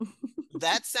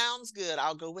That sounds good.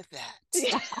 I'll go with that.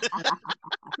 Yeah.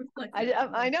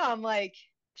 I know. I'm like,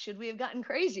 should we have gotten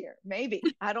crazier? Maybe.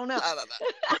 I don't know. I don't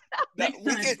know. No,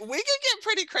 we can get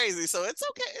pretty crazy, so it's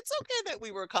okay. It's okay that we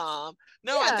were calm.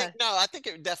 Yeah. I think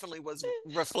it definitely was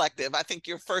reflective. I think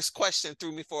your first question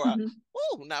threw me for a,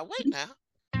 oh, now wait now.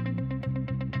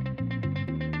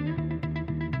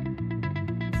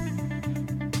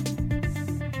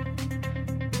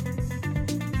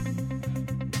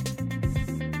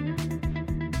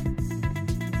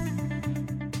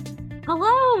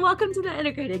 Hello, welcome to the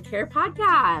Integrated Care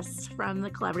Podcast from the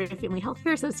Collaborative Family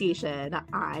Healthcare Association.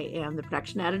 I am the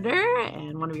production editor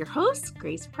and one of your hosts,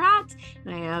 Grace Pratt,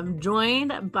 and I am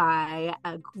joined by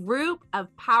a group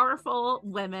of powerful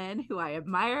women who I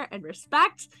admire and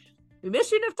respect. We miss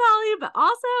you, Naftali, but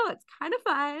also it's kind of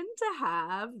fun to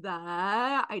have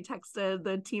I texted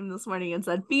the team this morning and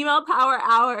said, Female Power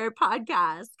Hour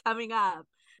podcast coming up.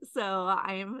 So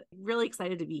I'm really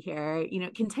excited to be here,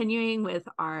 continuing with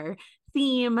our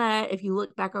theme. If you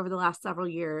look back over the last several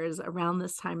years around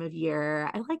this time of year,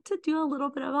 I like to do a little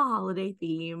bit of a holiday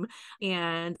theme.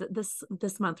 And this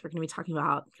month, we're going to be talking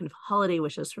about kind of holiday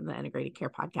wishes from the Integrated Care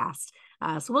Podcast.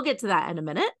 So we'll get to that in a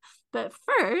minute. But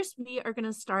first, we are going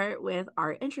to start with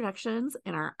our introductions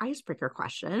and our icebreaker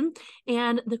question.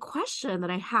 And the question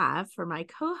that I have for my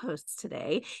co-hosts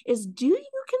today is, do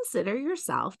you consider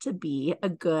yourself to be a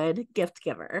good gift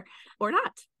giver or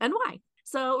not? And why?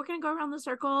 So we're going to go around the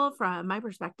circle from my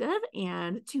perspective.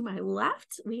 And to my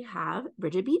left, we have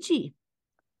Bridget Beachy.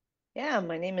 Yeah,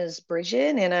 my name is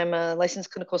Bridget, and I'm a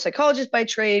licensed clinical psychologist by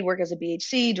trade, work as a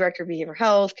BHC, director of behavioral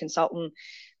health, consultant,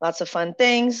 lots of fun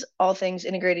things, all things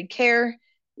integrated care,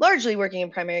 largely working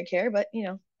in primary care, but,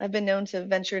 I've been known to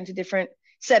venture into different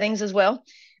settings as well.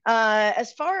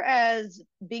 As far as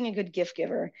being a good gift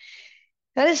giver,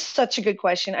 that is such a good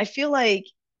question. I feel like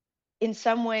in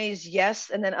some ways, yes,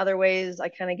 and then other ways I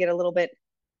kind of get a little bit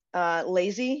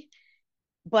lazy,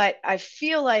 but I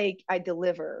feel like I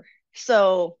deliver.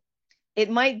 So it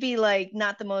might be like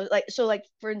not the most like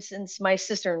for instance, my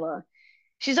sister-in-law,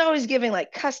 she's always giving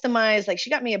like customized, like she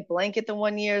got me a blanket the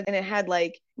one year and it had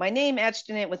like my name etched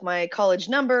in it with my college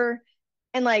number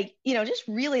and like, just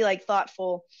really like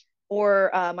thoughtful. Or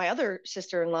my other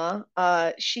sister-in-law,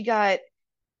 she got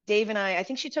Dave and I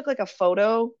think she took like a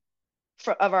photo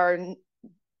of our,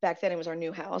 back then it was our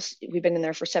new house. We've been in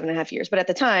there for 7.5 years, but at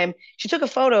the time she took a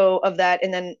photo of that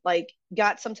and then like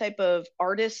got some type of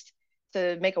artist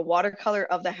to make a watercolor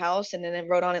of the house. And then it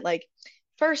wrote on it like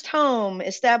first home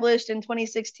established in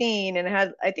 2016. And I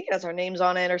think it has our names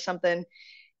on it or something.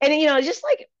 And, just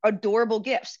like adorable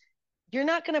gifts. You're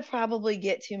not going to probably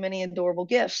get too many adorable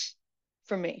gifts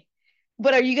from me,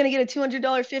 but are you going to get a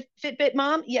 $200 Fitbit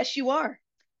mom? Yes, you are.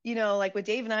 Like with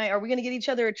Dave and I, are we going to get each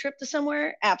other a trip to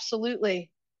somewhere?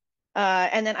 Absolutely.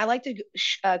 And then I like to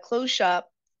close shop.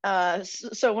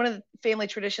 So one of the family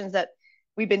traditions that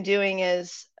we've been doing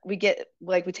is we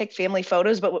take family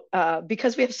photos, but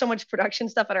because we have so much production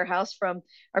stuff at our house from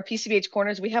our PCBH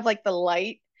corners, we have like the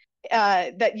light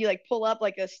that you like pull up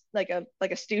like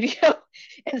a studio.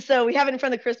 And so we have it in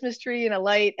front of the Christmas tree and a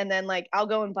light. And then like I'll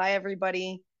go and buy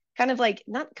everybody kind of like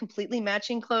not completely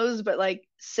matching clothes, but like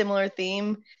similar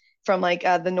theme from like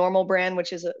the Normal brand,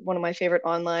 which is one of my favorite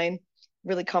online,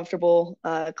 really comfortable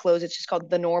clothes. It's just called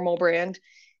the Normal brand.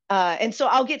 And so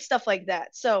I'll get stuff like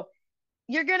that. So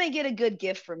you're going to get a good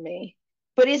gift from me,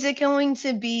 but is it going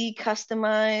to be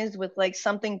customized with like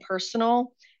something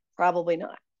personal? Probably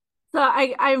not. So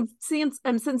I'm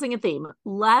sensing a theme: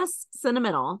 less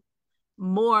sentimental,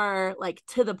 more like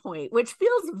to the point, which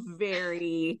feels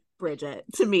very Bridget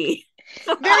to me.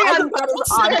 Very sentimental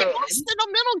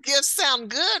gifts sound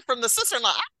good from the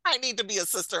sister-in-law. I might need to be a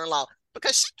sister-in-law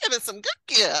because she's giving some good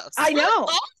gifts. I know.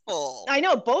 Thoughtful. I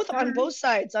know, both on both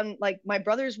sides. On like my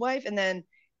brother's wife and then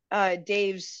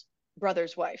Dave's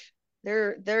brother's wife.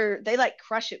 They like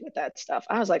crush it with that stuff.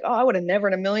 I was like, oh, I would have never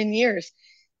in a million years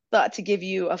thought to give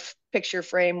you a picture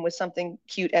frame with something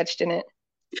cute etched in it.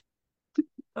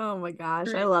 Oh my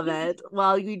gosh, I love it.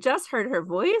 Well, you just heard her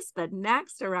voice, but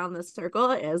next around the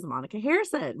circle is Monica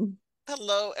Harrison.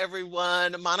 Hello,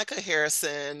 everyone. Monica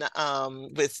Harrison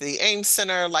with the AIM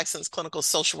Center, licensed clinical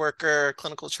social worker,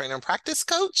 clinical trainer, and practice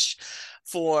coach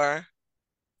for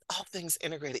all things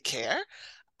integrated care.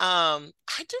 I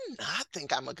do not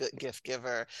think I'm a good gift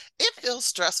giver. It feels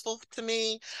stressful to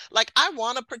me. Like I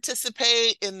want to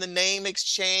participate in the name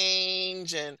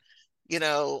exchange and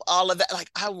all of that.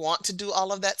 Like I want to do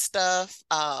all of that stuff.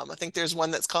 I think there's one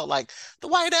that's called like the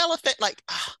white elephant,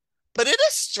 but it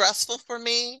is stressful for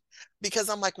me because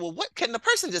I'm like, well, what can the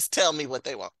person just tell me what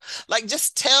they want? Like,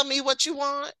 just tell me what you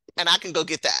want and I can go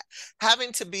get that.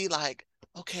 Having to be like,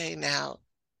 okay, now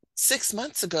 6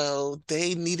 months ago,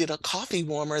 they needed a coffee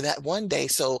warmer that one day.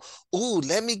 So, ooh,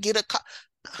 let me get a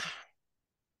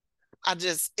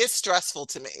it's stressful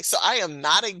to me. So I am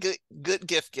not a good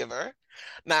gift giver.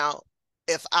 Now,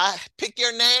 if I pick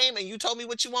your name and you told me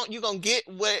what you want, you're gonna get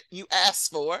what you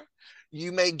asked for.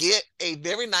 You may get a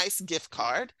very nice gift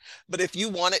card, but if you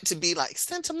want it to be like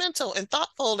sentimental and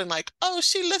thoughtful and like, oh,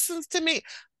 she listens to me,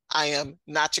 I am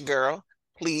not your girl.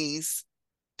 Please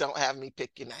don't have me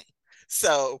pick your name.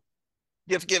 So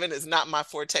gift giving is not my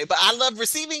forte, but I love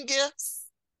receiving gifts.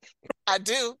 I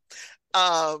do.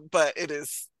 But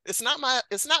it's not my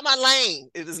lane.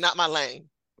 It is not my lane.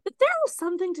 But there is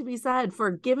something to be said for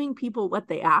giving people what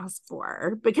they ask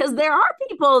for, because there are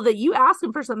people that you ask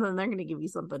them for something and they're going to give you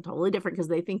something totally different because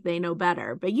they think they know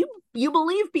better. But you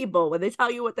believe people when they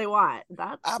tell you what they want.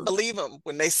 I believe them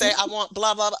when they say I want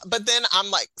blah blah blah. But then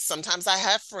I'm like, sometimes I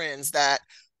have friends that,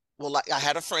 well, like I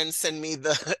had a friend send me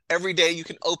the every day you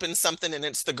can open something and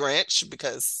it's the Grinch,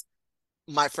 because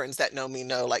my friends that know me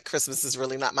know like Christmas is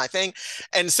really not my thing.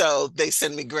 And so they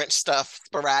send me Grinch stuff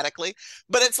sporadically.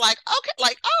 But it's like, okay,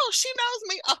 like, oh, she knows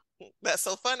me. Oh, that's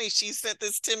so funny. She sent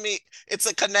this to me. It's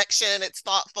a connection. It's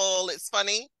thoughtful. It's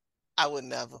funny. I would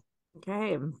never.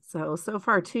 Okay, so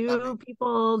far Funny. two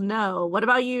people know. What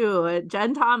about you,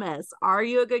 Jen Thomas? Are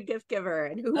you a good gift giver,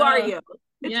 and who are you?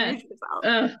 Yeah. Introduce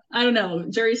yourself. I don't know.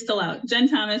 Jury's still out. Jen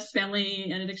Thomas, Family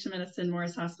and Addiction Medicine,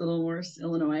 Morris Hospital, Morris,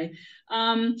 Illinois.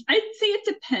 I'd say it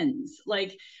depends.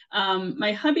 Like,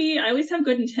 my hubby, I always have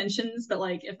good intentions, but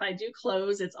like if I do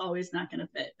close, it's always not going to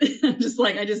fit. I'm just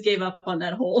like, I just gave up on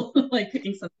that whole like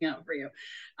picking something out for you.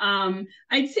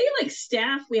 I'd say like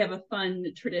staff, we have a fun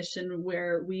tradition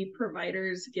where we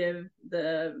providers give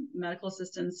the medical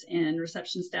assistants and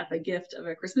reception staff a gift of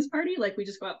a Christmas party. Like we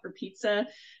just go out for pizza.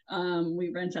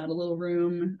 We rent out a little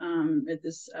room at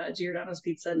this Giordano's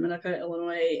Pizza in Minooka,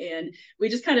 Illinois, and we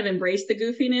just kind of embrace the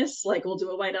goofiness. Like we'll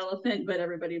do a white elephant, but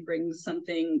everybody brings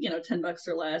something, $10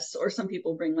 or less, or some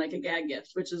people bring like a gag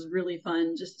gift, which is really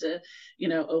fun just to,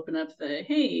 open up the,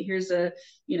 hey, here's a,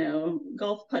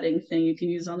 golf putting thing you can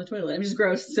use on the toilet. I mean, just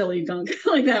gross, silly gunk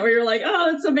like that, where you're like,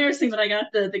 oh, it's embarrassing that I got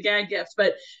the gag gift,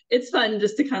 but it's fun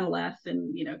just to kind of laugh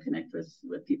and, connect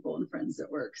with people and friends at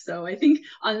work. So I think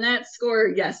on that score,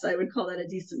 yes, I would call that a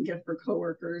decent gift for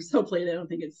coworkers. Hopefully they don't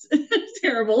think it's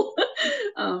terrible.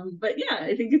 But yeah,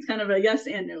 I think it's kind of a yes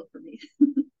and no for me.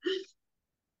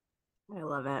 I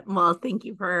love it. Well, thank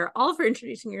you for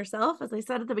introducing yourself. As I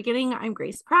said at the beginning, I'm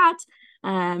Grace Pratt.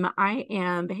 I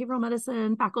am behavioral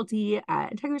medicine faculty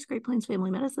at Integris Great Plains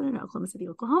Family Medicine in Oklahoma City,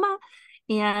 Oklahoma.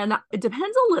 And it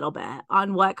depends a little bit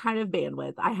on what kind of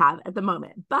bandwidth I have at the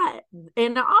moment.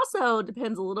 And it also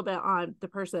depends a little bit on the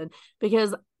person,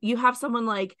 because you have someone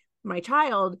like my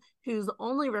child whose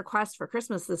only request for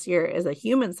Christmas this year is a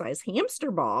human-sized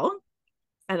hamster ball.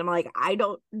 And I'm like, I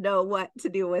don't know what to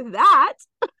do with that.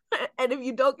 And if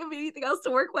you don't give me anything else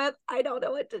to work with, I don't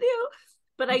know what to do.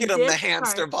 But I Get them the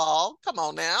hamster ball. Come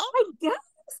on now. I guess,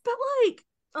 but like,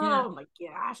 oh my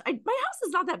gosh, my house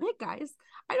is not that big, guys.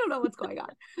 I don't know what's going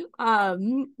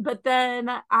on. But then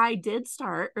I did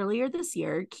start earlier this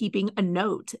year keeping a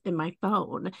note in my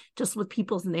phone just with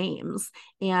people's names.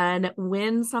 And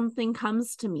when something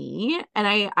comes to me, and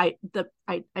I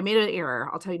made an error,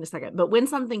 I'll tell you in a second, but when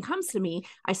something comes to me,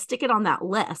 I stick it on that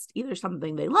list, either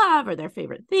something they love or their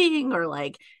favorite thing, or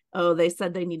like, oh, they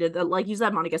said they needed, like you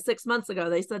said, Monica, 6 months ago,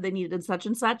 they said they needed such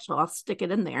and such. So I'll stick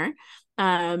it in there.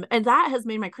 And that has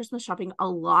made my Christmas shopping a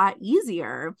lot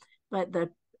easier. But the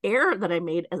error that I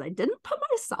made is I didn't put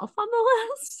myself on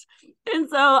the list. And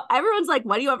so everyone's like,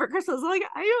 what do you want for Christmas? I'm like,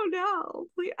 I don't know.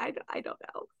 I don't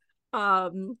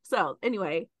know. So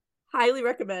anyway, highly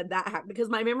recommend that hack, because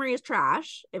my memory is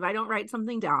trash. If I don't write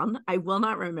something down, I will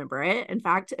not remember it. In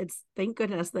fact, it's thank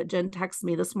goodness that Jen texted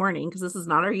me this morning, because this is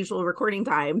not our usual recording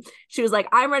time. She was like,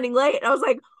 I'm running late. And I was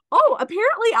like, oh,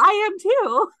 apparently I am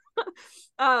too.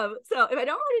 So if I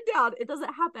don't write it down, it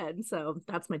doesn't happen. So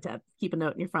that's my tip. Keep a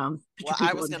note in your phone. Well,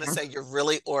 I was going to say you're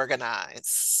really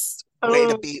organized. Way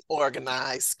to be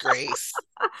organized, Grace.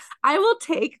 I will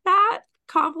take that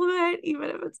compliment, even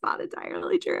if it's not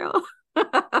entirely true.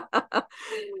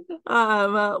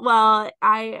 Well,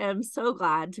 I am so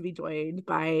glad to be joined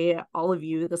by all of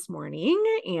you this morning,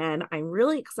 and I'm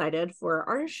really excited for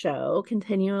our show,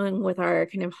 continuing with our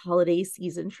kind of holiday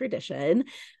season tradition.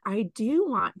 I do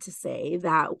want to say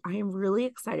that I am really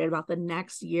excited about the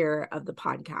next year of the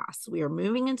podcast. We are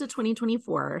moving into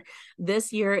 2024.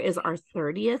 This year is our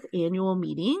 30th annual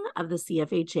meeting of the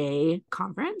CFHA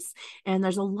conference, and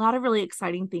there's a lot of really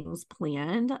exciting things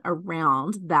planned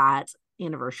around that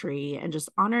anniversary and just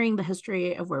honoring the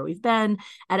history of where we've been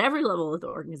at every level of the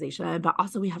organization. But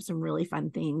also we have some really fun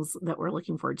things that we're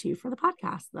looking forward to for the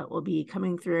podcast that will be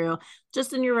coming through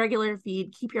just in your regular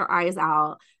feed. Keep your eyes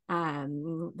out.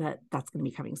 That's going to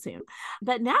be coming soon.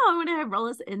 But now I want to roll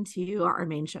us into our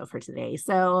main show for today.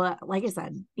 So like I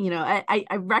said,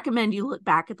 I recommend you look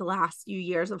back at the last few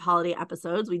years of holiday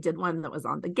episodes. We did one that was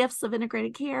on the gifts of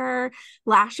integrated care.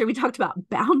 Last year we talked about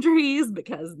boundaries,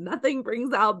 because nothing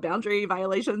brings out boundary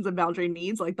violations and boundary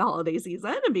needs like the holiday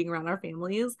season and being around our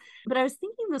families. But I was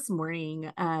thinking this morning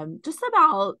just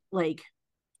about like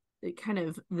kind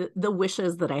of the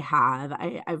wishes that I have.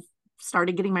 I've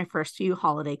started getting my first few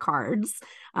holiday cards,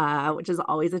 which is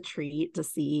always a treat to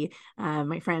see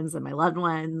my friends and my loved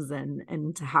ones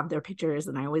and to have their pictures.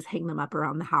 And I always hang them up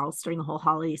around the house during the whole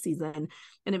holiday season.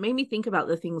 And it made me think about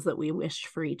the things that we wished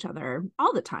for each other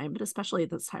all the time, but especially at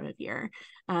this time of year.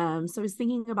 So I was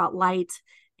thinking about light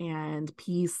and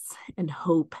peace and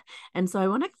hope. And so I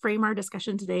want to frame our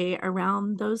discussion today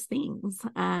around those things.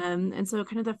 And so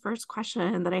kind of the first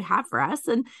question that I have for us,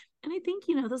 and I think,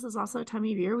 this is also a time of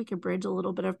year we could bridge a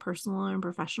little bit of personal and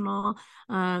professional,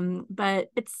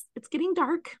 but it's getting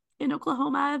dark in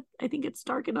Oklahoma. I think it's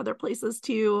dark in other places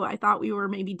too. I thought we were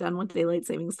maybe done with daylight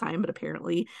savings time, but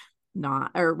apparently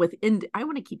not, or within, I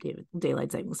want to keep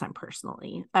daylight savings time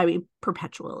personally. I mean,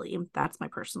 perpetually. That's my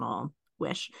personal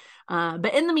wish.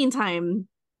 But in the meantime,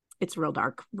 it's real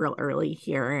dark, real early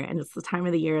here. And it's the time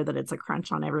of the year that it's a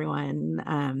crunch on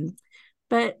everyone.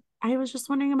 But I was just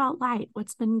wondering about light.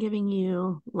 What's been giving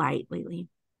you light lately?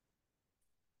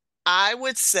 I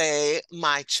would say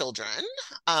my children,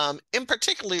 in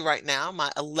particularly right now,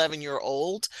 my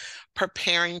 11-year-old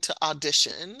preparing to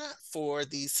audition for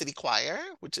the city choir,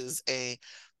 which is a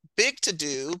big to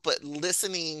do, but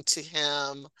listening to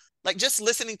him,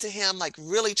 like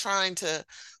really trying to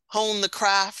hone the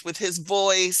craft with his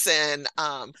voice. And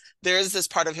there's this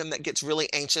part of him that gets really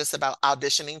anxious about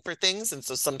auditioning for things. And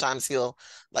so sometimes he'll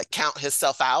like count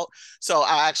himself out. So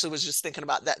I actually was just thinking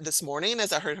about that this morning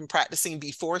as I heard him practicing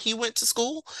before he went to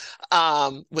school,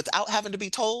 without having to be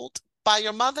told by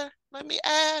your mother, let me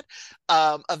add,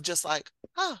 of just like,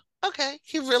 oh, okay,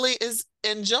 he really is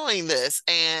enjoying this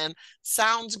and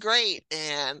sounds great.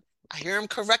 And I hear him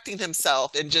correcting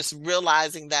himself and just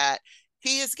realizing that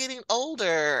he is getting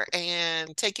older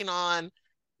and taking on,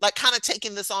 like kind of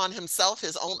taking this on himself,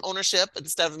 his own ownership,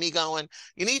 instead of me going,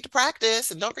 you need to practice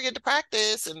and don't forget to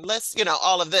practice and let's,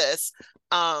 all of this.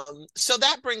 So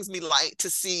that brings me light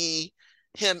to see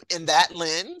him in that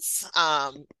lens,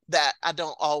 that I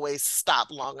don't always stop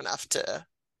long enough to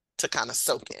kind of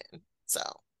soak in. So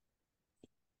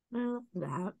I love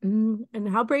that. And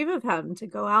how brave of him to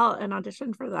go out and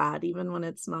audition for that, even when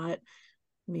it's not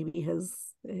maybe his,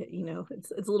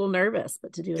 it's a little nervous,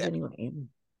 but to do it anyway.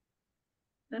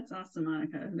 That's awesome,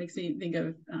 Monica. It makes me think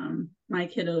of my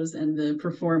kiddos and the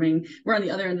performing. We're on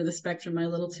the other end of the spectrum. My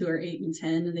little two are 8 and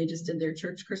 10, and they just did their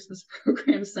church Christmas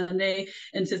program Sunday.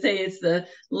 And to say it's the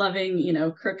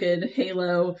loving, crooked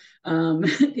halo,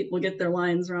 people get their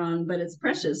lines wrong, but it's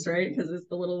precious, right? Because it's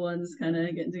the little ones kind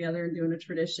of getting together and doing a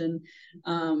tradition.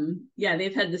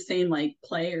 They've had the same like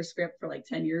play or script for like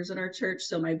 10 years at our church.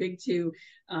 So my big two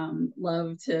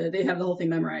they have the whole thing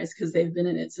memorized because they've been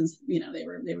in it since,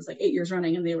 they was like 8 years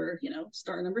running, and they were,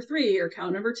 star number 3 or cow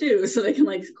number 2. So they can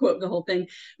like quote the whole thing,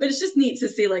 but it's just neat to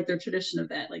see like their tradition of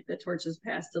that, like the torch is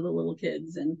passed to the little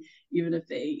kids. And even if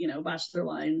they, botch their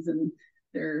lines and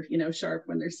they're, sharp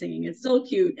when they're singing, it's still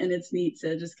cute. And it's neat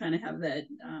to just kind of have that,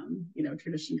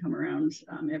 tradition come around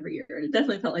every year. And it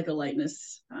definitely felt like a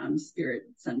lightness spirit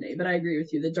Sunday, but I agree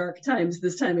with you. The dark times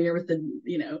this time of year with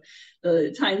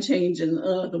the time change and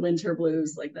the winter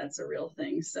blues, like that's a real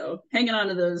thing. So hanging on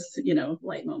to those,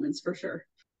 light moments for sure.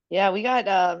 Yeah, we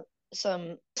got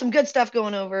some good stuff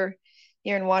going over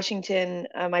here in Washington.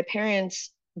 My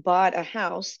parents bought a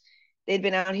house. They'd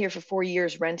been out here for 4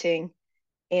 years renting,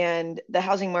 and the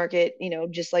housing market,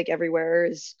 just like everywhere,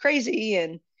 is crazy.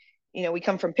 And we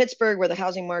come from Pittsburgh, where the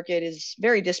housing market is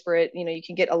very disparate. You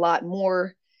can get a lot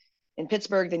more in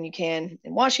Pittsburgh than you can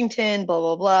in Washington, blah,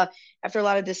 blah, blah. After a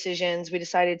lot of decisions, we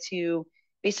decided to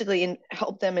basically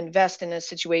help them invest in a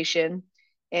situation.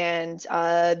 And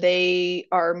they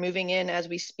are moving in as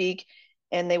we speak,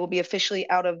 and they will be officially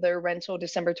out of their rental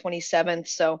December 27th.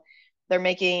 So they're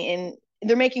making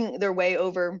their way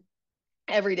over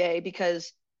every day,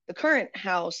 because the current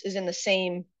house is in the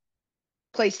same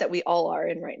place that we all are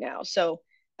in right now. So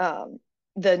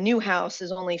the new house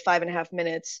is only 5.5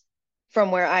 minutes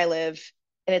from where I live,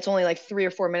 and it's only like 3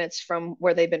 or 4 minutes from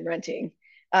where they've been renting.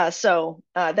 So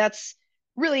that's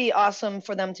really awesome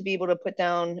for them to be able to put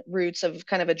down roots of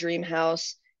kind of a dream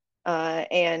house.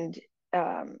 And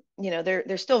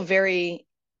they're still very,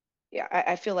 yeah,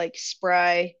 I feel like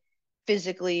spry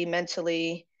physically,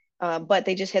 mentally, but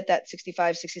they just hit that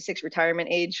 65, 66 retirement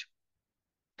age.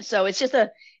 So it's an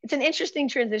interesting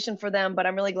transition for them, but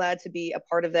I'm really glad to be a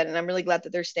part of that. And I'm really glad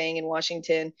that they're staying in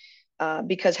Washington,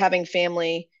 because having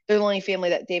family, they're the only family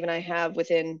that Dave and I have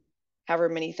within however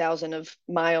many thousand of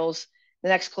miles. The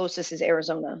next closest is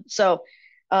Arizona. So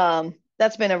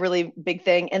that's been a really big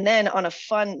thing. And then on a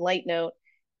fun light note,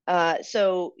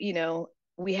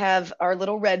 we have our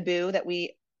little red boo that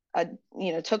we,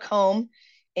 took home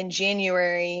in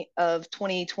January of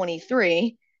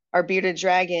 2023, our bearded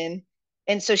dragon.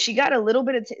 And so she got a little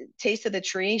bit of taste of the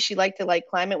tree. She liked to like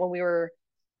climb it when we were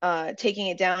taking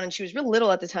it down, and she was real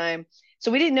little at the time.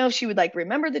 So we didn't know if she would like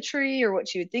remember the tree or what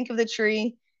she would think of the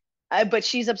tree. But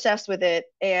she's obsessed with it,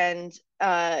 and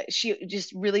she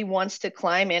just really wants to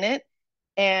climb in it.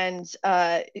 And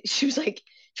she was like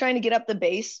trying to get up the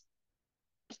base.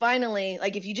 Finally,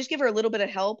 like if you just give her a little bit of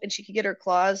help, and she could get her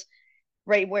claws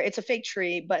right where it's a fake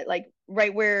tree, but like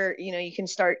right where you can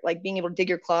start like being able to dig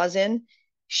your claws in,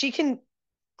 she can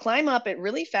climb up it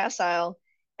really facile,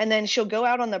 and then she'll go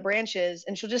out on the branches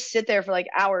and she'll just sit there for like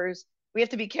hours. We have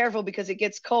to be careful because it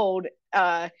gets cold.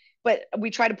 But we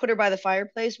try to put her by the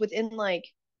fireplace. Within like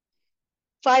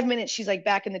 5 minutes, she's like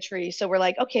back in the tree. So we're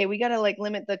like, okay, we gotta like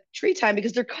limit the tree time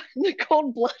because they're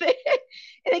cold blooded,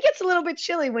 and it gets a little bit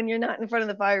chilly when you're not in front of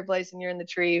the fireplace and you're in the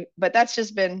tree. But that's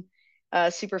just been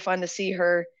super fun to see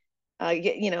her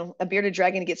get, a bearded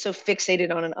dragon get so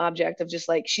fixated on an object of just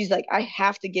like she's like, I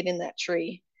have to get in that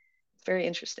tree. It's very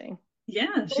interesting.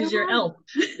 Yeah, she's your elf.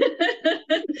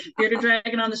 Bearded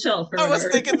dragon on the shelf or I was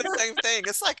whatever. thinking the same thing.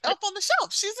 It's like up on the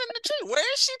shelf. She's in the tree.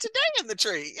 Where is she today in the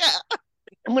tree? Yeah.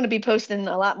 I'm going to be posting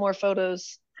a lot more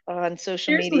photos on social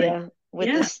Seriously. media with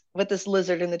Yeah. this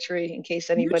lizard in the tree in case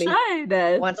anybody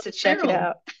should. wants to check it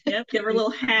out. Yep, give her a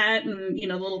little hat and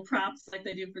little props like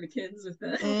they do for the kids with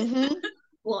the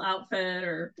little outfit,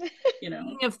 or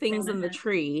Speaking of things in the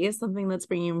tree, something that's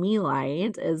bringing me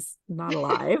light is not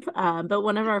alive. But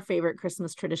one of our favorite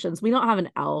Christmas traditions, we don't have an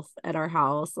elf at our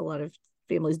house. A lot of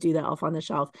families do the elf on the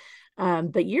shelf.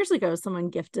 But years ago, someone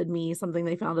gifted me something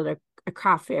they found at a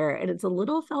craft fair, and it's a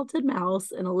little felted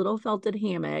mouse in a little felted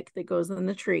hammock that goes in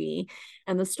the tree.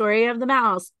 And the story of the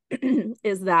mouse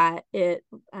is that it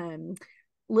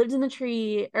lived in the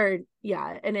tree, and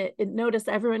it noticed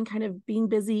everyone kind of being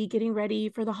busy getting ready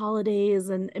for the holidays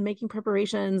and making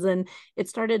preparations, and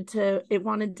it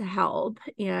wanted to help.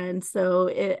 And so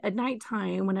at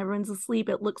nighttime, when everyone's asleep,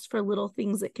 it looks for little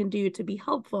things it can do to be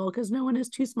helpful because no one is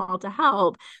too small to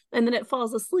help, and then it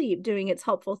falls asleep doing its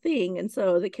helpful thing. And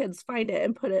so the kids find it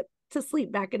and put it to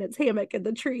sleep back in its hammock in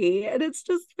the tree, and it's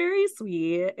just very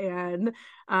sweet. And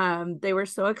they were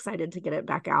so excited to get it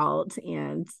back out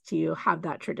and to have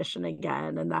that tradition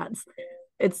again. And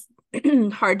it's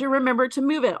hard to remember to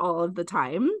move it all of the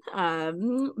time,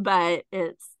 but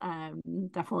it's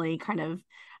definitely kind of,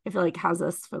 I feel like, has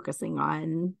us focusing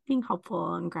on being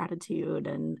helpful and gratitude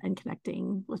and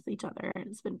connecting with each other.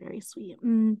 It's been very sweet.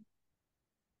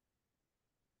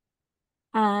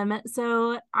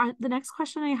 So the next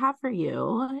question I have for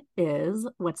you is,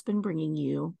 what's been bringing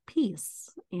you peace?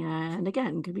 And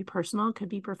again, could be personal, could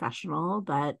be professional,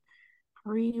 but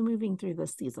how are you moving through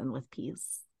this season with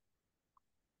peace?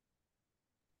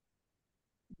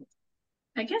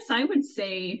 I guess I would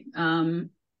say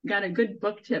got a good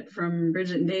book tip from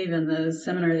Bridget and Dave in the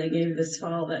seminar they gave this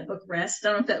fall, that book Rest. I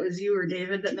don't know if that was you or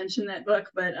David that mentioned that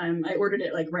book, but I ordered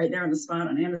it like right there on the spot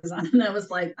on Amazon, and I was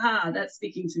like, that's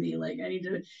speaking to me. Like I need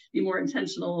to be more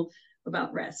intentional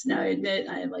about rest. Now I admit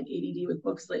I have like ADD with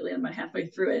books lately. I'm about halfway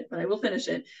through it, but I will finish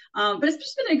it. But it's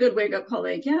just been a good wake up call.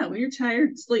 Like, yeah, when you're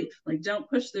tired, sleep. Like don't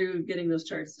push through getting those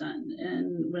charts done.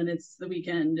 And when it's the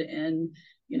weekend and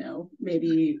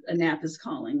maybe a nap is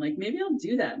calling, like maybe I'll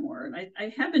do that more. And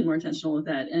I have been more intentional with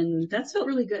that, and that's felt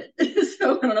really good.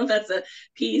 So I don't know if that's a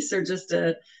piece or just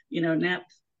a, nap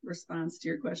response to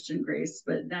your question, Grace,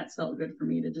 but that's felt good for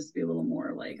me to just be a little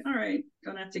more like, all right,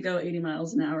 don't have to go 80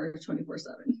 miles an hour 24/7.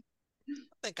 I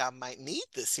think I might need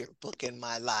this here book in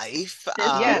my life.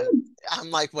 Yeah. I'm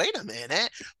like, wait a minute.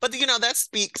 But that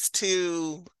speaks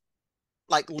to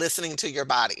like listening to your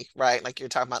body, right? Like you're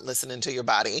talking about listening to your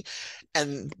body.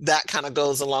 And that kind of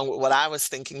goes along with what I was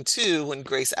thinking too when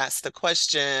Grace asked the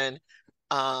question,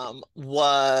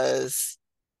 was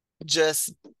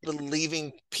just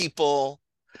believing people.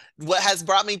 What has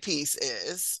brought me peace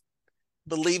is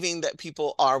believing that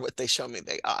people are what they show me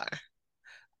they are.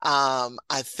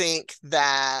 I think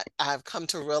that I've come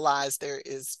to realize there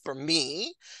is, for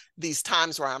me, these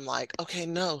times where I'm like, okay,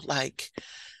 no, like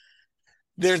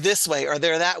they're this way or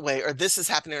they're that way or this is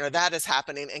happening or that is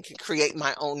happening, and can create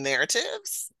my own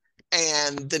narratives,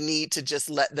 and the need to just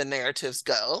let the narratives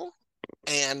go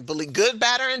and believe, good,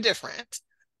 bad, or indifferent,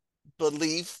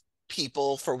 believe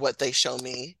people for what they show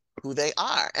me who they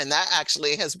are. And that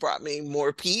actually has brought me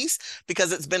more peace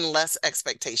because it's been less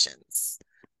expectations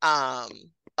um,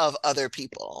 of other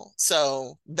people.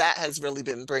 So that has really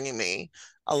been bringing me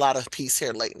a lot of peace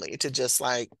here lately, to just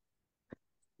like,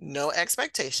 no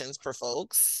expectations for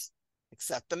folks,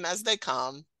 accept them as they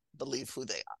come, believe who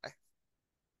they are.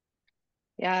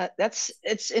 Yeah,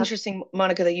 it's interesting,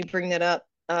 Monica, that you bring that up.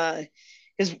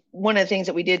 Because one of the things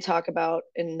that we did talk about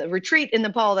in the retreat in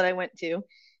Nepal that I went to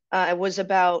was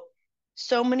about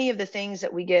so many of the things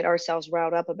that we get ourselves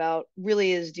riled up about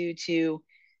really is due to,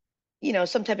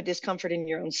 some type of discomfort in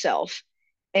your own self.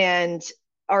 And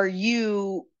are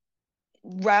you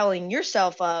riling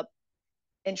yourself up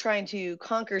and trying to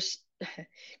conquer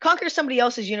somebody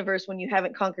else's universe when you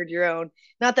haven't conquered your own?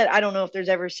 Not that I don't know if there's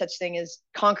ever such thing as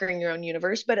conquering your own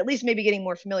universe, but at least maybe getting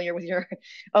more familiar with your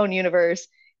own universe.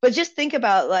 But just think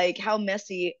about like how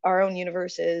messy our own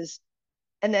universe is,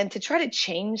 and then to try to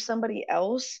change somebody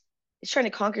else is trying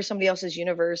to conquer somebody else's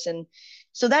universe. And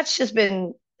so that's just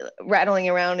been rattling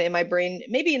around in my brain,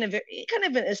 maybe in a very kind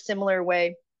of in a similar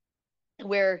way,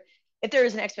 where if there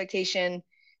is an expectation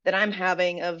that I'm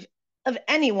having of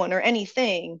anyone or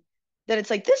anything, that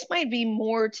it's like this might be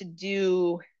more to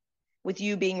do with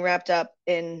you being wrapped up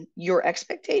in your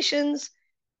expectations,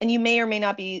 and you may or may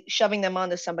not be shoving them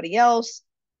onto somebody else.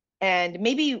 And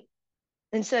maybe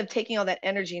instead of taking all that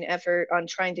energy and effort on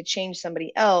trying to change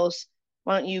somebody else,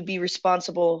 why don't you be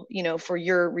responsible, for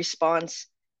your response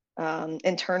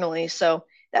internally? So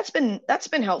that's been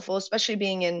helpful, especially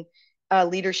being in a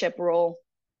leadership role.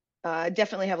 I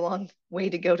definitely have a long way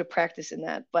to go to practice in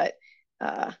that, but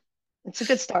uh, it's a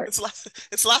good start.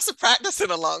 It's lots of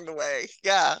practicing along the way.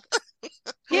 Yeah. I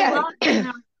Yeah.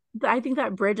 love, I think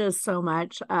that bridges so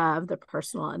much of the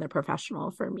personal and the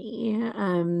professional for me.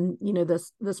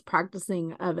 This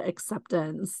practicing of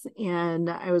acceptance. And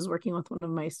I was working with one of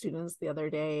my students the other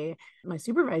day, my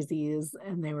supervisees,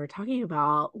 and they were talking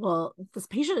about, well, this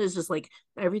patient is just like,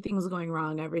 everything was going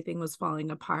wrong, everything was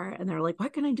falling apart. And they're like,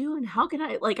 what can I do? And how can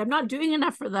I, like, I'm not doing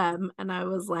enough for them. And I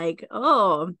was like,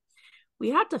 oh, we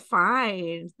have to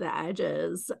find the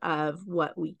edges of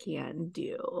what we can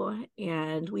do,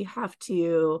 and we have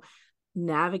to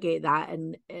navigate that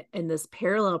in this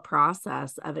parallel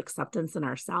process of acceptance in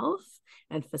ourselves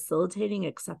and facilitating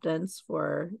acceptance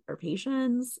for our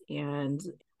patients. And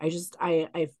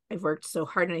I've worked so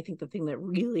hard, and I think the thing that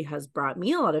really has brought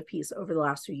me a lot of peace over the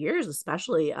last few years,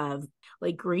 especially of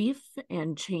like grief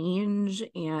and change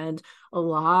and a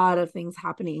lot of things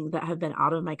happening that have been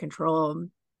out of my control,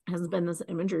 has been this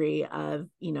imagery of,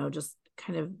 just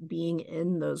kind of being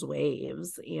in those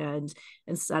waves, and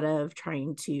instead of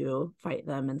trying to fight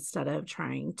them, instead of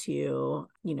trying to,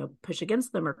 push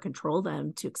against them or control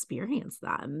them, to experience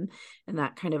them, and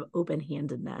that kind of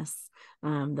open-handedness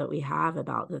that we have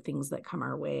about the things that come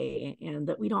our way, and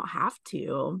that we don't have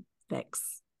to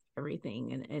fix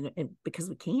everything, and because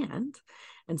we can't.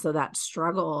 And so that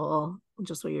struggle,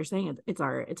 just what you're saying, it's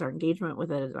our engagement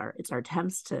with it, it's our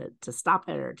attempts to stop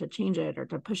it or to change it or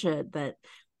to push it, that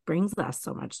brings us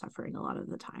so much suffering a lot of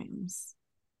the times.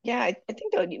 Yeah, I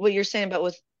think that what you're saying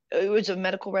about it was a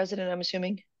medical resident, I'm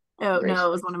assuming, Oh no, Grace. it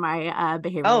was one of my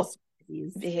behavioral Oh,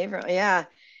 studies. behavioral. Yeah,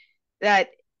 that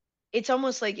it's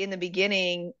almost like in the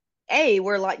beginning,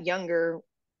 we're a lot younger,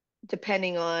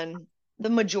 depending on the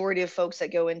majority of folks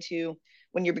that go into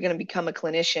when you're going to become a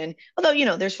clinician.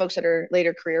 Although, there's folks that are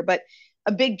later career, but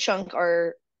a big chunk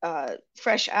are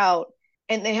fresh out,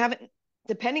 and they haven't,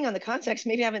 depending on the context,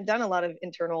 maybe haven't done a lot of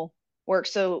internal work.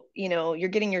 So, you're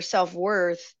getting your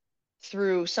self-worth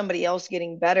through somebody else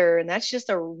getting better. And that's just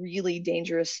a really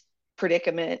dangerous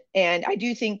predicament. And I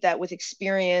do think that with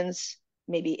experience,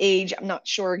 maybe age, I'm not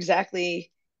sure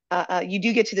exactly, you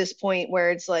do get to this point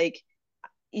where it's like,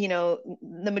 the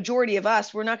majority of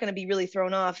us, we're not going to be really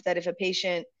thrown off that if a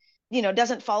patient,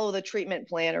 doesn't follow the treatment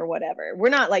plan or whatever, we're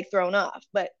not like thrown off.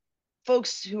 But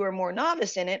folks who are more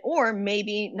novice in it, or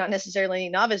maybe not necessarily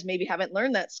novice, maybe haven't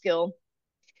learned that skill,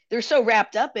 they're so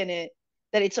wrapped up in it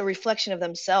that it's a reflection of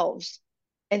themselves.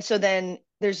 And so then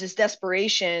there's this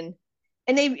desperation,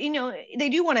 and they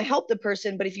do want to help the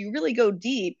person, but if you really go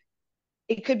deep,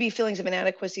 it could be feelings of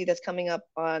inadequacy that's coming up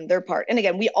on their part. And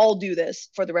again, we all do this,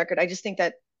 for the record. I just think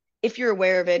that if you're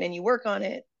aware of it and you work on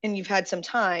it and you've had some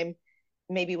time,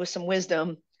 maybe with some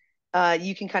wisdom,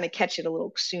 you can kind of catch it a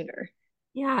little sooner.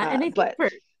 Yeah, and I think But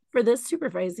For this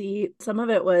supervisee, some of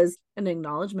it was an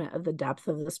acknowledgement of the depth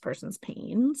of this person's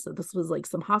pain. So this was like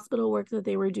some hospital work that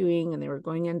they were doing, and they were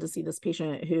going in to see this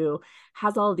patient who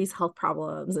has all of these health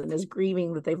problems and is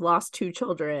grieving that they've lost 2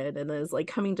 children and is like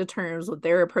coming to terms with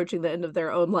they're approaching the end of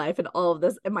their own life and all of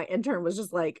this. And my intern was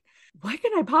just like, what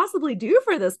can I possibly do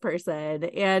for this person?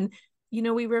 And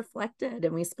we reflected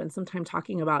and we spent some time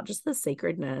talking about just the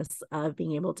sacredness of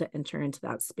being able to enter into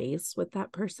that space with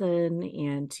that person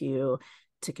and to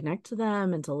connect to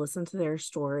them and to listen to their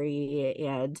story.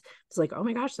 And it's like, oh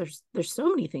my gosh, there's so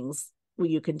many things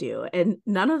you can do, and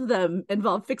none of them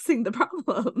involve fixing the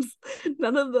problems.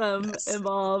 None of them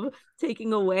involve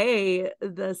taking away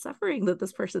the suffering that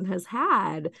this person has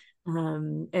had.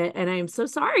 And I'm so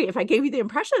sorry if I gave you the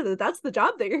impression that that's the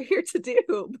job that you're here to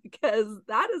do, because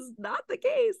that is not the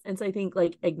case. And so I think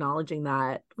like acknowledging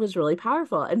that was really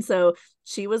powerful. And so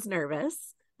she was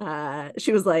nervous.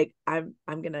 She was like, I'm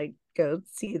gonna go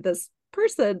see this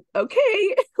person.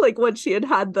 Okay. Like when she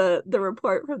had the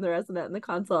report from the resident and the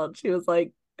consult, she was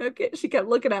like, okay. She kept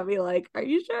looking at me like, are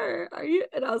you sure? Are you?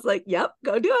 And I was like, yep,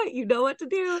 go do it. You know what to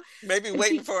do. Maybe and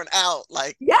waiting for an out,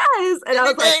 like, yes. And I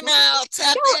was like, now,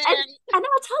 tap in. And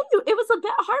I'll tell you, it was a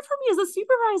bit hard for me as a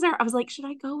supervisor. I was like, should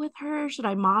I go with her? Should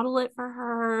I model it for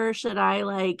her? Should I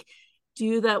like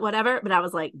do that, whatever? But I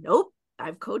was like, nope.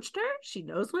 I've coached her. She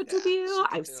knows what to do.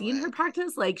 I've seen her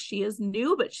practice. Like she is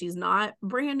new, but she's not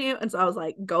brand new. And so I was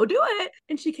like, go do it.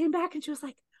 And she came back and she was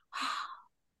like, wow,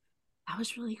 that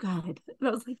was really good. And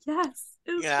I was like, yes.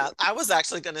 Yeah, really I was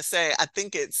actually going to say, I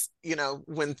think it's,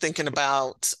 when thinking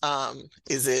about,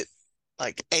 is it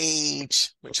like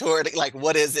age, maturity, like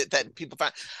what is it that people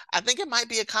find? I think it might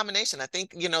be a combination. I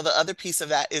think, the other piece of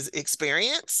that is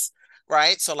experience,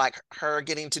 right? So like her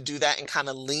getting to do that and kind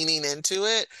of leaning into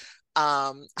it.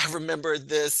 I remember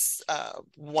this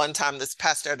one time, this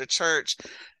pastor at a church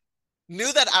knew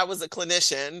that I was a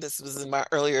clinician. This was in my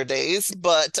earlier days,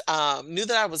 but knew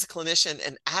that I was a clinician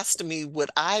and asked me, would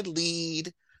I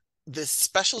lead this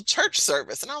special church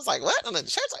service? And I was like, what? I'm in the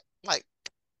church? Like,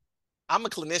 I'm a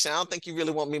clinician. I don't think you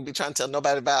really want me to be trying to tell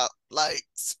nobody about like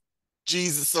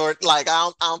Jesus, or like,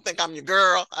 I don't think I'm your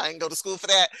girl. I didn't go to school for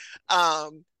that.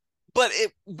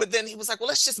 But then he was like, well,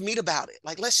 let's just meet about it.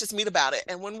 Like, let's just meet about it.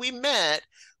 And when we met,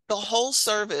 the whole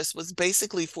service was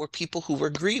basically for people who were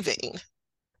grieving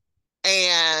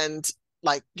and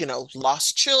like,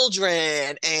 lost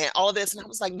children and all this. And I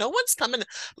was like, no one's coming.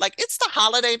 Like, it's the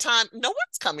holiday time. No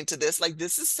one's coming to this. Like,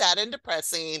 this is sad and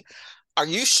depressing. Are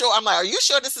you sure? I'm like, are you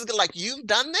sure this is good? Like, you've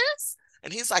done this?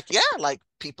 And he's like, yeah, like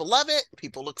people love it.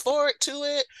 People look forward to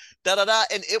it. Da, da, da.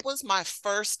 And it was my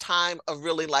first time of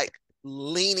really like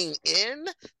leaning in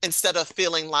instead of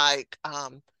feeling like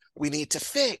we need to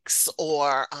fix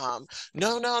or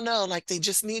no, like they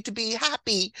just need to be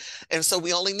happy, and so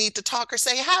we only need to talk or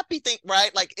say happy thing, right?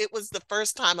 Like it was the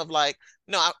first time of like,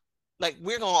 no, like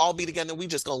we're gonna all be together, we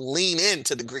just gonna lean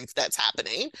into the grief that's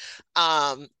happening.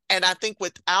 And I think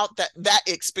without that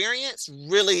experience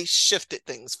really shifted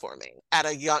things for me at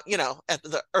a young, at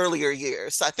the earlier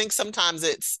years. So I think sometimes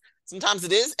it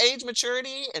is age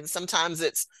maturity, and sometimes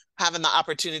it's having the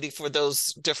opportunity for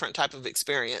those different type of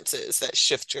experiences that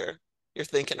shift your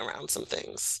thinking around some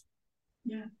things.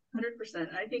 Yeah,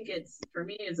 100%. I think it's, for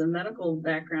me as a medical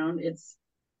background, it's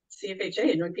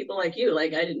CFHA and people like you.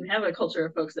 Like I didn't have a culture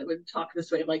of folks that would talk this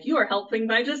way. Like you are helping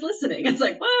by just listening. It's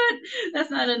like, what?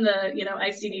 That's not in the,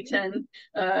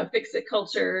 ICD-10 fix it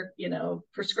culture,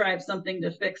 prescribe something to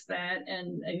fix that.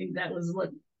 And I think that was what,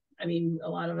 a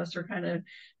lot of us are kind of,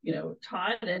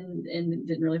 taught and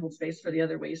didn't really hold space for the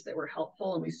other ways that were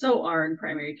helpful. And we so are in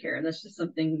primary care. And that's just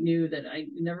something new that I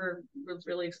never was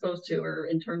really exposed to or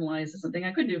internalized as something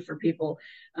I could do for people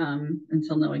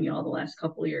until knowing you all the last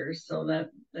couple of years. So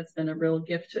that's been a real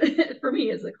gift for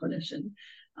me as a clinician,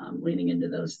 leaning into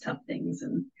those tough things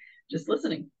and just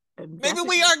listening. Maybe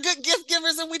we are good gift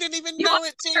givers and we didn't even know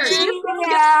it too.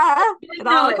 Yeah, it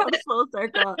all comes full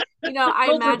circle.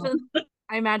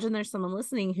 I imagine there's someone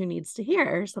listening who needs to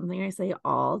hear something I say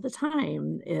all the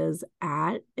time is,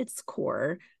 at its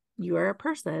core, you are a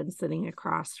person sitting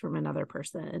across from another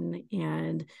person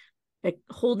and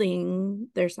holding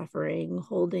their suffering,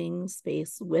 holding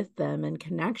space with them and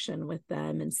connection with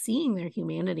them and seeing their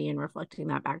humanity and reflecting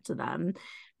that back to them.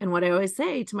 And what I always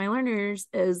say to my learners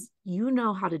is, you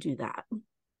know how to do that.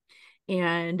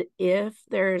 And if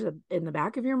there's in the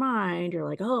back of your mind, you're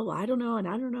like, oh, well, I don't know, and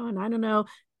I don't know, and I don't know,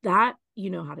 that you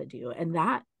know how to do. And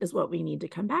that is what we need to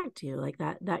come back to, like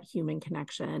that human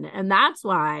connection. And that's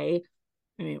why,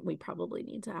 we probably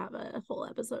need to have a whole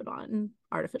episode on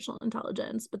artificial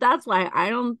intelligence, but that's why I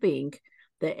don't think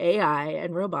the AI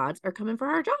and robots are coming for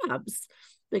our jobs,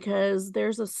 because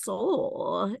there's a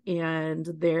soul and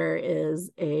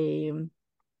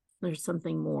there's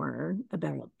something more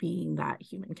about being that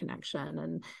human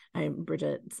connection. And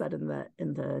Bridget said in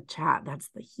the chat, that's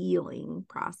the healing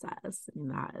process.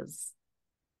 And that is,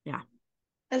 yeah.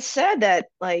 It's sad that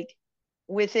like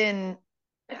within,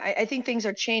 I think things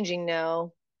are changing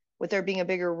now with there being a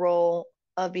bigger role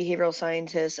of behavioral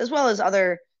scientists as well as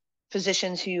other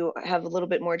physicians who have a little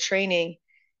bit more training,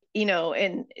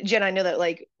 and Jen, I know that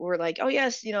like we're like, oh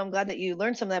yes, I'm glad that you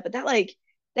learned some of that, but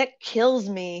that kills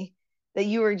me that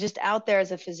you were just out there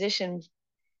as a physician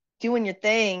doing your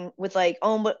thing with like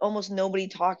almost nobody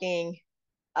talking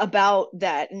about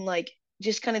that, and like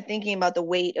just kind of thinking about the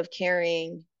weight of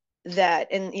carrying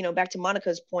that. And back to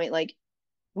Monica's point, like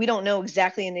we don't know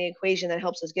exactly in the equation that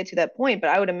helps us get to that point, but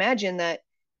I would imagine that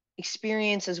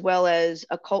experience as well as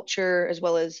a culture as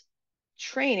well as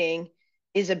training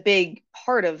is a big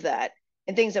part of that,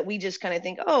 and things that we just kind of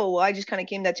think, oh well, I just kind of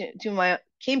came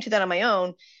to that on my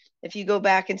own. If you go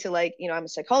back into like, I'm a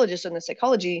psychologist, in the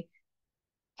psychology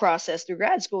process through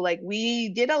grad school, like we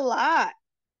did a lot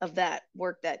of that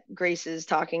work that Grace is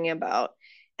talking about.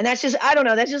 And that's just, I don't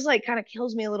know, that just like kind of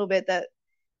kills me a little bit that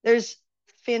there's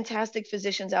fantastic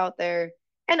physicians out there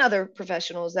and other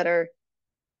professionals that are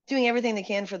doing everything they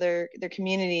can for their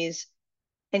communities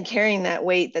and carrying that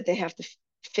weight that they have to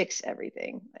fix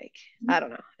everything. Like, I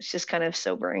don't know, it's just kind of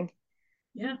sobering.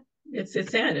 Yeah, it's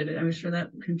sad. I'm sure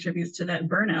that contributes to that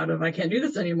burnout of I can't do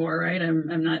this anymore, right?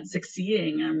 I'm not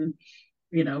succeeding.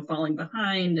 I'm falling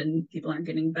behind, and people aren't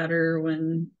getting better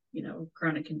when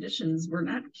chronic conditions, we're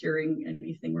not curing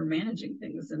anything, we're managing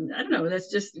things. And I don't know, that's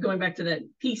just going back to that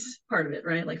peace part of it,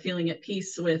 right? Like feeling at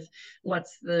peace with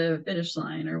what's the finish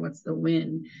line or what's the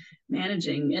win,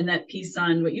 managing. And that piece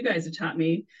on what you guys have taught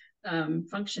me,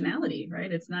 functionality,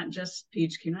 right? It's not just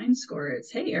PHQ-9 score.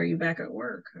 It's, hey, are you back at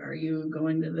work? Are you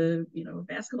going to the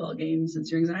basketball game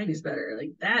since your anxiety is better?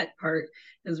 Like that part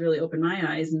has really opened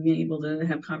my eyes, and being able to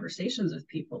have conversations with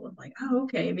people of like, oh,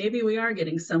 okay, maybe we are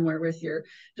getting somewhere with your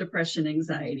depression,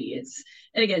 anxiety.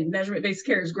 And again, measurement-based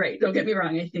care is great. Don't get me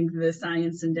wrong. I think the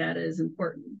science and data is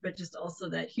important, but just also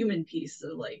that human piece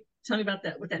of like, tell me about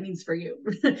that, what that means for you.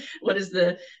 What is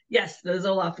the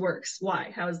Zoloft works.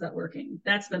 Why? How is that working?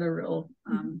 That's been a real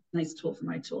nice tool for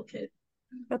my toolkit.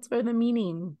 That's where the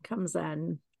meaning comes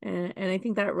in. And I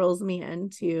think that rolls me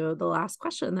into the last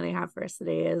question that I have for us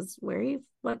today is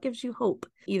what gives you hope?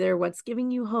 Either what's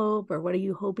giving you hope or what are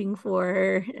you hoping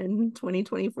for in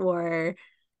 2024?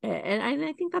 And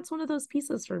I think that's one of those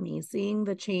pieces for me, seeing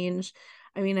the change.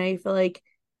 I mean, I feel like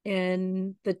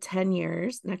in the 10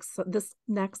 years, this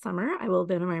next summer, I will have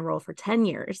been in my role for 10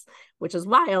 years, which is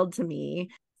wild to me.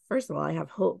 First of all, I have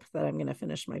hope that I'm going to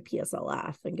finish my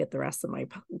PSLF and get the rest of my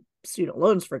student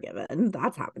loans forgiven.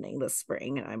 That's happening this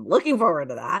spring, and I'm looking forward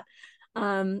to that.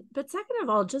 But second of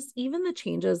all, just even the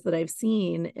changes that I've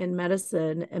seen in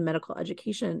medicine and medical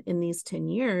education in these 10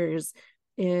 years,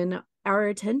 in our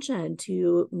attention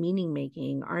to meaning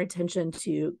making, our attention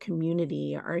to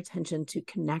community, our attention to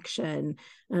connection,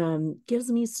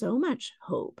 gives me so much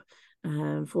hope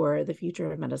for the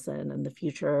future of medicine and the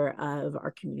future of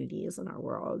our communities and our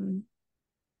world.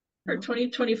 For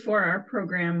 2024, our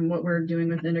program, what we're doing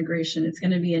with integration, it's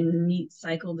going to be a neat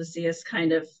cycle to see us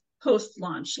kind of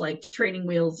post-launch, like training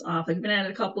wheels off. Like we've been at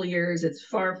it a couple of years. It's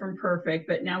far from perfect,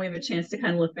 but now we have a chance to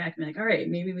kind of look back and be like, all right,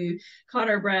 maybe we caught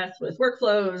our breath with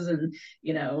workflows and,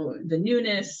 the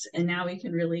newness. And now we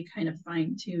can really kind of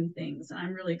fine tune things. And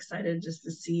I'm really excited just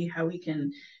to see how we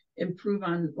can improve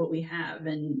on what we have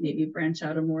and maybe branch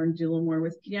out more and do a little more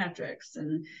with pediatrics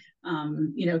and,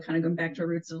 kind of going back to our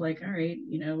roots of like, all right,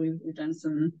 we've done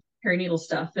some perinatal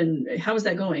stuff, and how is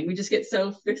that going? We just get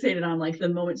so fixated on like the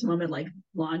moment to moment, like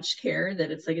launch care,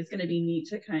 that it's like, it's going to be neat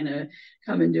to kind of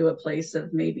come into a place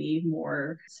of maybe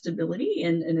more stability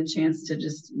and a chance to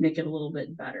just make it a little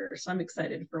bit better. So I'm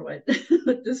excited for what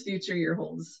this future year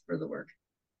holds for the work.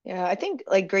 Yeah, I think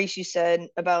like Grace, you said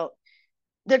about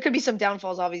there could be some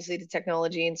downfalls, obviously, to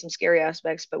technology and some scary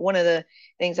aspects. But one of the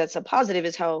things that's a positive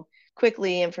is how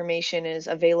quickly information is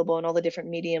available in all the different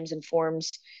mediums and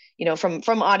forms, from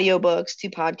audiobooks to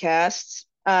podcasts,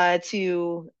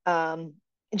 to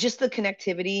just the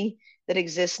connectivity that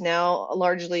exists now,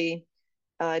 largely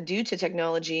due to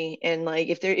technology. And like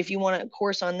if you want a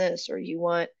course on this, or you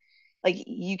want, like,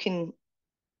 you can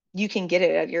get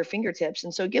it at your fingertips.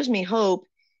 And so it gives me hope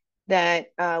that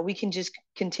we can just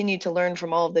continue to learn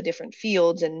from all of the different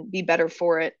fields and be better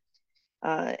for it.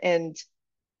 And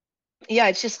yeah,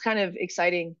 it's just kind of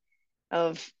exciting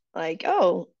of like,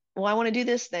 oh, well, I want to do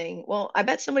this thing. Well, I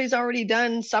bet somebody's already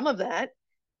done some of that.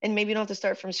 and maybe you don't have to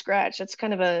start from scratch. That's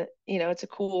kind of a, it's a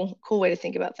cool way to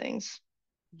think about things.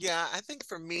 Yeah, I think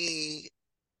for me,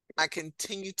 I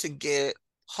continue to get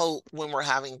hope when we're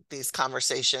having these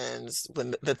conversations,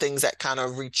 when the things that kind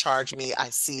of recharge me, I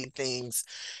see things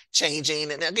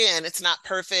changing. And again, it's not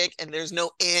perfect and there's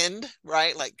no end,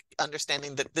 right? Like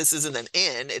understanding that this isn't an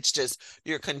end, it's just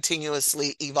you're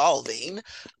continuously evolving.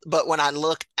 But when I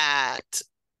look at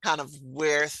kind of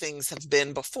where things have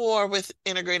been before with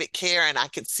integrated care and I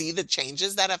could see the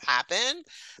changes that have happened,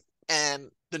 and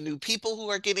the new people who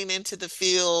are getting into the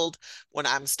field, when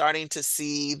I'm starting to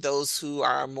see those who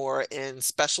are more in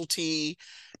specialty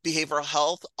behavioral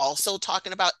health also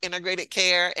talking about integrated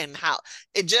care and how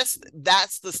it just,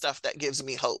 that's the stuff that gives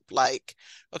me hope. Like,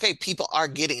 okay, people are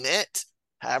getting it,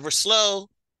 however slow,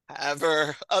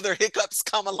 however other hiccups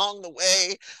come along the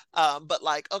way. But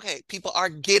like, okay, people are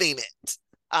getting it.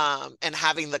 And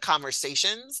having the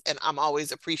conversations. And I'm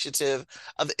always appreciative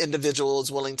of the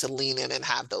individuals willing to lean in and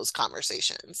have those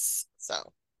conversations. So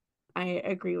I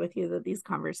agree with you that these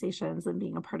conversations and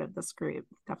being a part of this group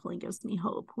definitely gives me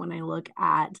hope when I look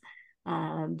at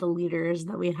the leaders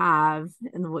that we have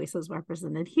and the voices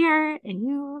represented here, and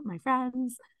you, my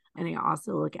friends. And I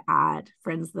also look at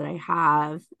friends that I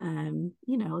have,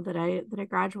 that I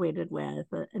graduated with,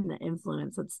 and the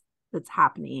influence that's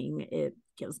happening. It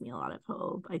gives me a lot of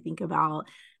hope. I think about,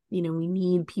 we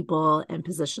need people in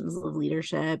positions of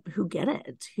leadership who get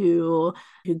it, who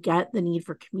get the need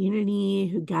for community,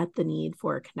 who get the need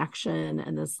for connection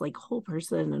and this like whole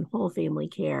person and whole family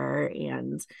care.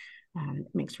 And it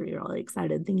makes me really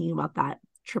excited thinking about that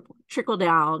trickle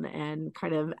down and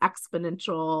kind of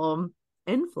exponential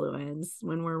influence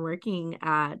when we're working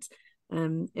at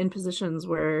in positions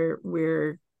where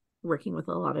we're working with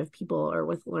a lot of people or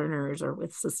with learners or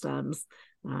with systems.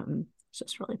 It's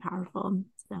just really powerful.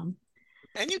 So,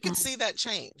 and you can see that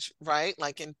change, right?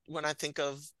 Like when I think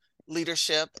of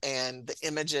leadership and the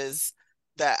images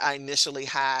that I initially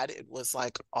had, it was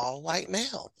like all white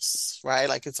males, right?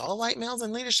 Like it's all white males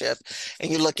in leadership. And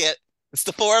you look at it's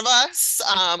the four of us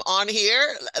on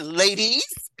here, ladies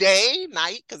day,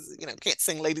 night, because can't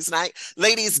sing ladies night,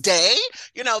 ladies day,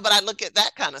 but I look at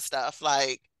that kind of stuff,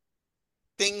 like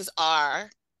things are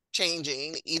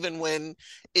changing, even when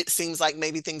it seems like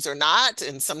maybe things are not.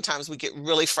 And sometimes we get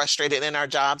really frustrated in our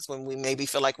jobs when we maybe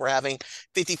feel like we're having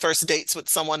 51st dates with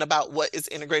someone about what is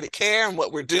integrated care and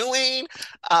what we're doing.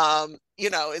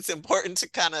 It's important to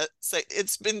kind of say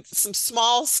it's been some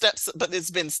small steps, but it's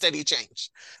been steady change,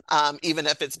 even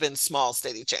if it's been small,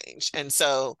 steady change. And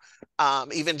so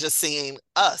even just seeing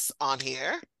us on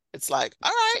here, it's like,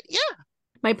 all right, yeah,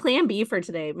 my plan B for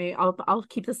today, maybe I'll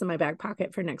keep this in my back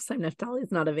pocket for next time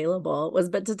Naftali's not available,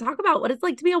 but to talk about what it's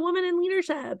like to be a woman in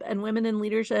leadership and women in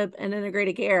leadership and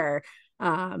integrated care.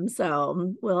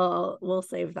 So we'll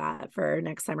save that for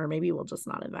next time, or maybe we'll just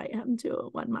not invite him to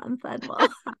 1 month and we'll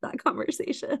have that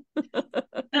conversation.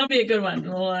 That'll be a good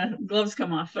one. Well, gloves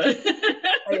come off. That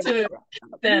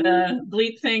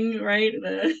bleep thing, right?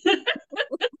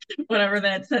 Whatever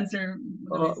that censor.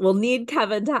 We'll need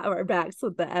Kevin to have our backs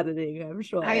with the editing, I'm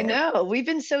sure. I know. We've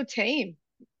been so tame.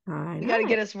 You got to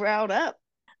get us riled up.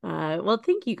 Well,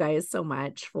 thank you guys so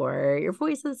much for your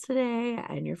voices today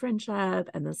and your friendship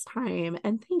and this time.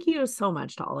 And thank you so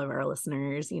much to all of our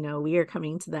listeners. We are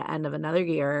coming to the end of another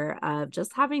year of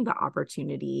just having the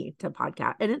opportunity to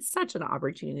podcast. And it's such an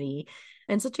opportunity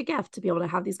and such a gift to be able to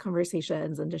have these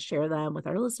conversations and to share them with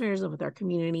our listeners and with our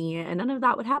community. And none of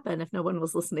that would happen if no one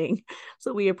was listening.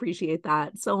 So we appreciate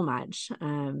that so much.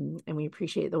 And we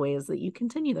appreciate the ways that you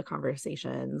continue the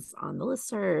conversations on the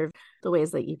listserv, the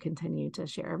ways that you continue to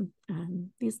share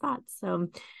these thoughts. So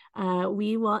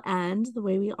we will end the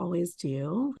way we always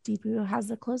do. Deepu has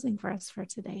the closing for us for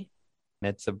today.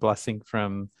 It's a blessing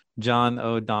from John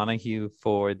O'Donohue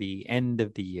for the end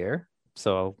of the year.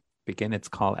 So I'll begin its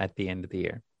call at the end of the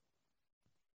year.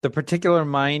 The particular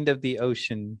mind of the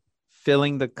ocean,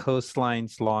 filling the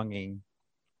coastlines longing,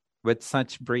 with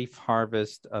such brief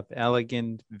harvest of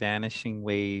elegant vanishing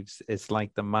waves, is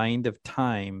like the mind of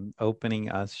time opening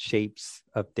us shapes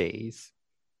of days.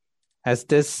 As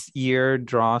this year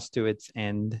draws to its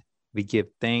end, we give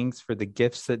thanks for the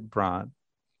gifts it brought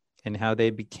and how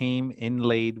they became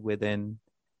inlaid within,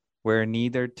 where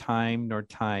neither time nor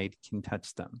tide can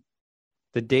touch them.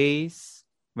 The days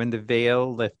when the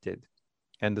veil lifted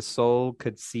and the soul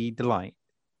could see delight,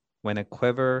 when a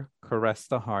quiver caressed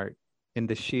the heart in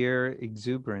the sheer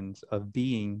exuberance of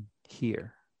being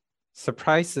here.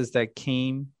 Surprises that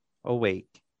came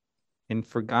awake in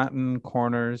forgotten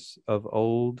corners of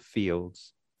old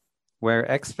fields where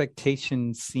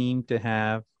expectations seemed to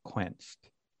have quenched.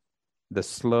 The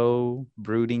slow,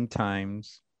 brooding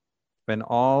times when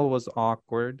all was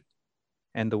awkward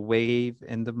and the wave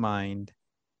in the mind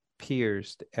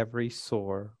pierced every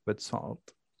sore with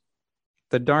salt.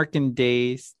 The darkened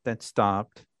days that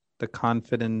stopped the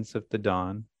confidence of the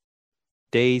dawn,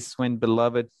 days when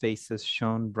beloved faces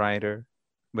shone brighter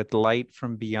with light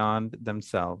from beyond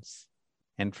themselves,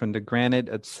 and from the granite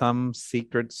of some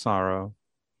secret sorrow,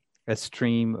 a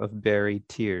stream of buried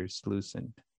tears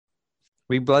loosened.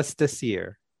 We bless this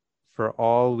year for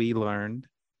all we learned,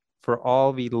 for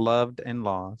all we loved and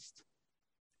lost,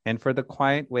 and for the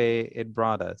quiet way it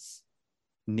brought us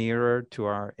nearer to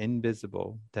our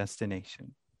invisible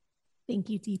destination. Thank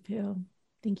you, Deepu.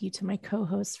 Thank you to my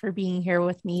co-hosts for being here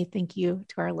with me. Thank you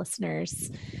to our listeners.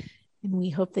 And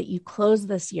we hope that you close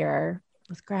this year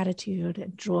with gratitude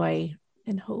and joy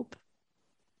and hope.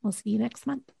 We'll see you next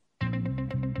month.